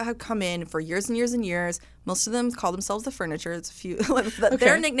regulars, guys that have come in for years and years and years. Most of them call themselves the furniture. It's a few.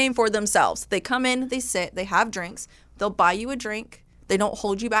 Their nickname for themselves. They come in, they sit, they have drinks. They'll buy you a drink. They don't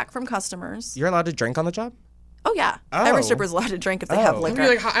hold you back from customers. You're allowed to drink on the job? Oh yeah, every stripper's allowed to drink if they have liquor.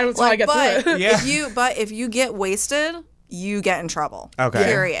 Like, I don't know how I get through it. Yeah. If you get wasted, you get in trouble. Okay.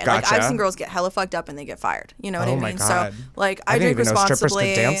 Period. Gotcha. Like I've seen girls get hella fucked up and they get fired. You know what I mean? My God. So like I drink didn't even know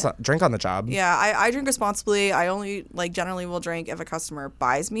responsibly. strippers could drink on the job. Yeah, I drink responsibly. I only generally will drink if a customer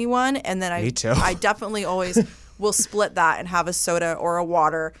buys me one, and then Me too. I definitely always will split that and have a soda or a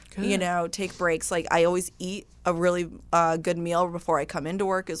water. Good. Take breaks. Like I always eat a really good meal before I come into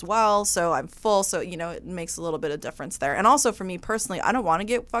work as well, so I'm full. So it makes a little bit of difference there. And also for me personally, I don't want to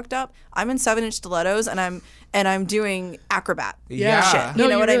get fucked up. I'm in 7-inch stilettos and I'm doing acrobat shit. You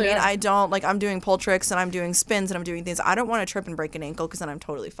know what I mean? I don't I'm doing pole tricks and I'm doing spins and I'm doing things. I don't want to trip and break an ankle because then I'm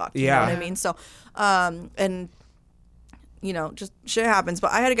totally fucked. You know what I mean? So and just shit happens.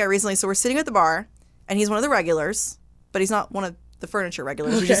 But I had a guy recently. So we're sitting at the bar and he's one of the regulars, but he's not one of the furniture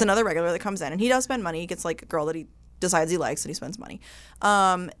regulars. He's just another regular that comes in, and he does spend money. He gets like a girl that he decides he likes, and he spends money.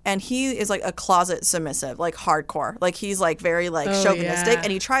 And he is like a closet submissive, like hardcore. Like he's like very chauvinistic,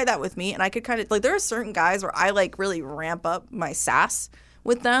 and he tried that with me, and I could kind of there are certain guys where I like really ramp up my sass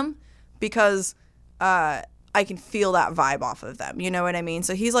with them because I can feel that vibe off of them. You know what I mean?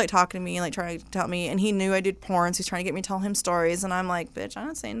 So he's like talking to me and like trying to tell me, and he knew I did porn, so he's trying to get me to tell him stories, and I'm like, bitch, I'm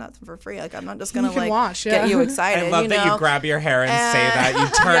not saying nothing for free. Like I'm not just gonna get you excited. I love that you grab your hair and say that. You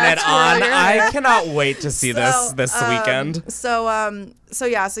turn it on. I cannot wait to see this weekend.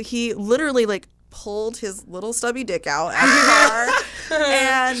 So he literally like pulled his little stubby dick out at the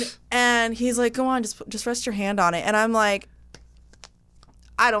car, and he's like, go on, just rest your hand on it, and I'm like,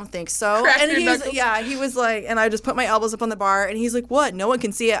 I don't think so. And he was like, and I just put my elbows up on the bar, and he's like, what? No one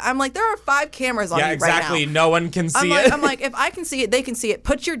can see it. I'm like, there are 5 cameras on you right now. Yeah, exactly. No one can see it. I'm like, if I can see it, they can see it.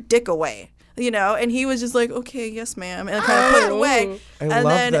 Put your dick away. and he was just like, okay, yes, ma'am, and kind of put it away.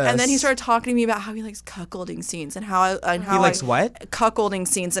 And then he started talking to me about how he likes cuckolding scenes and how he likes what? Cuckolding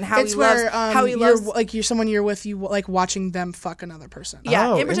scenes and how It's he where loves how he loves like you're someone you're with, you like watching them fuck another person. Yeah,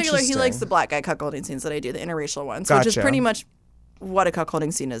 Oh, in particular, he interesting. likes the black guy cuckolding scenes that I do, the interracial ones, which is Gotcha. pretty much what a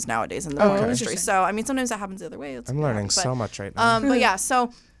cuckolding scene is nowadays in the porn industry. interesting. So, I mean, sometimes that happens the other way. I'm learning so much right now. But yeah,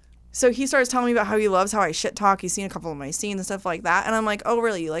 so he starts telling me about how he loves how I shit talk. He's seen a couple of my scenes and stuff like that. And I'm like, oh,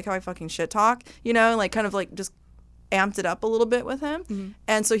 really? You like how I fucking shit talk? And like kind of like just amped it up a little bit with him. Mm-hmm.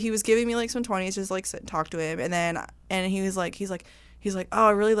 And so he was giving me like some 20s, just like sit and talk to him. And he was like, oh,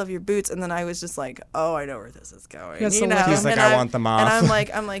 I really love your boots. And then I was just like, oh, I know where this is going. That's the look. He's like, And I want them off. And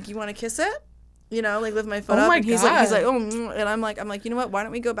I'm like, you want to kiss it? Like lift my foot Oh up. my And he's God. like, oh, and I'm like, you know what? Why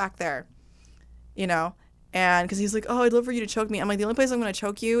don't we go back there? And because he's like, oh, I'd love for you to choke me. I'm like, the only place I'm going to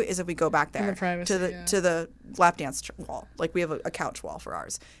choke you is if we go back there the privacy, to the lap dance wall. Like we have a couch wall for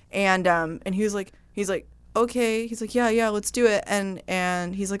ours. And he was like, okay. He's like, yeah, let's do it.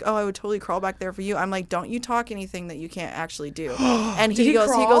 And he's like, oh, I would totally crawl back there for you. I'm like, don't you talk anything that you can't actually do. And Did he goes,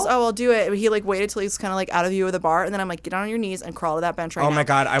 crawl? oh, I'll do it. And he like waited till he's kind of like out of view of the bar. And then I'm like, get on your knees and crawl to that bench right now. Oh my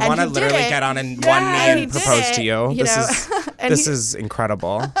God, I And want to he did literally it. get on one knee And he and did propose it, to you. you know? And This he- is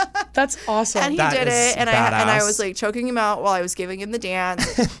incredible. That's awesome. And he That did is it, and I badass. was like choking him out while I was giving him the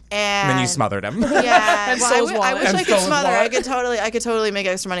dance. And then you smothered him. Yeah, And stole his I wallet. wish And I could stole his smother. wallet. I could totally make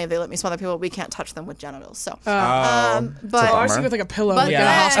extra money if they let me smother people. We can't touch them with genitals. So, Oh, but I was bummer. with like a pillow But in the then-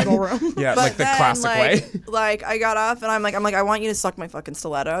 hospital room. Yeah, but like the then, classic way. Like I got off and I'm like, I want you to suck my fucking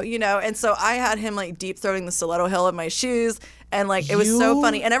stiletto, And so I had him like deep throating the stiletto heel of my shoes, and like it was so You-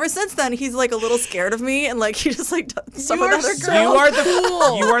 funny. And ever since then, he's like a little scared of me, and like he just like does stuff You with are other so-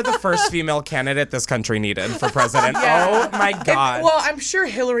 girls. You are the first female candidate this country needed for president. Yeah. Oh my God. Well, I'm sure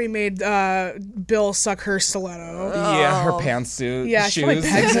Hillary made Bill suck her stiletto. Yeah, her pantsuit. Yeah, she probably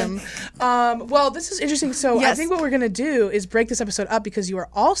shoes. pegs him. Well, this is interesting. So I Yes. think what we're gonna do is break this episode up because you are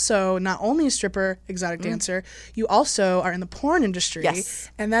also not only a stripper, exotic dancer, you also are in the porn industry. Yes.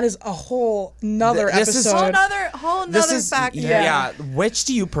 And that is a whole nother This is- episode. whole This nother is factor. yeah. Which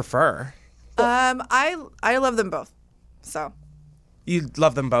do you prefer? I love them both. So You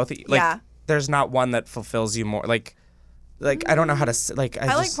love them both. Like, Yeah. There's not one that fulfills you more. Like I don't know how to like.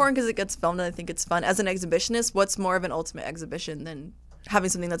 I like porn because it gets filmed and I think it's fun. As an exhibitionist, what's more of an ultimate exhibition than having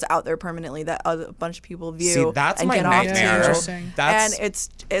something that's out there permanently that a bunch of people view See, that's and my get off nightmare. to? Interesting. That's And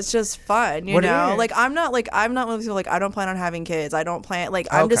it's just fun, you What do know. you- Like I'm not one of those people like I don't plan on having kids. I don't plan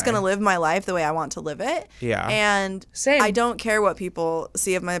I'm just Okay. gonna live my life the way I want to live it. Yeah. And Same. I don't care what people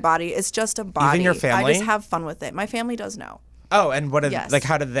see of my body. It's just a body. your I family? just have fun with it. My family does know. oh, and what? Yes. Like,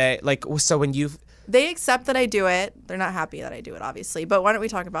 how did they like? So when you They accept that I do it. They're not happy that I do it, obviously. But why don't we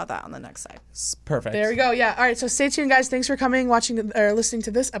talk about that on the next side? perfect. There we go. Yeah. All right. So stay tuned, guys. Thanks for coming, watching, or listening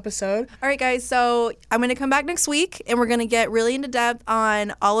to this episode. All right, guys. So I'm going to come back next week, and we're going to get really into depth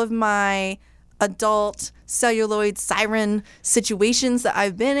on all of my adult celluloid siren situations that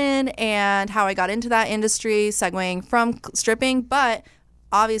I've been in and how I got into that industry, segueing from stripping. But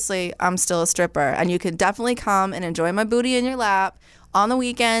obviously, I'm still a stripper, and you can definitely come and enjoy my booty in your lap on the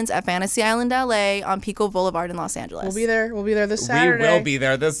weekends at Fantasy Island, LA, on Pico Boulevard in Los Angeles. We'll be there. We'll be there this Saturday. We will be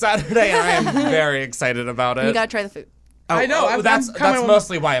there this Saturday. I am very excited about it. You got to try the food. I know, I'm that's coming with-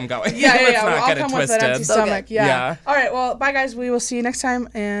 mostly why I'm going. Yeah, Let's yeah. not I'll get it come with twisted. an empty stomach. Okay. Yeah. Yeah. All right. Well, bye, guys. We will see you next time.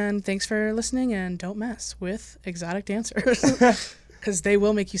 And thanks for listening. And don't mess with exotic dancers because they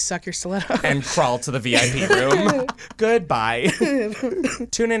will make you suck your stiletto. And crawl to the VIP room. Goodbye.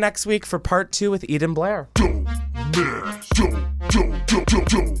 Tune in next week for part 2 with Eden Blair. Don't mess. Don't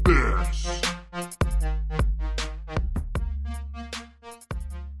mess.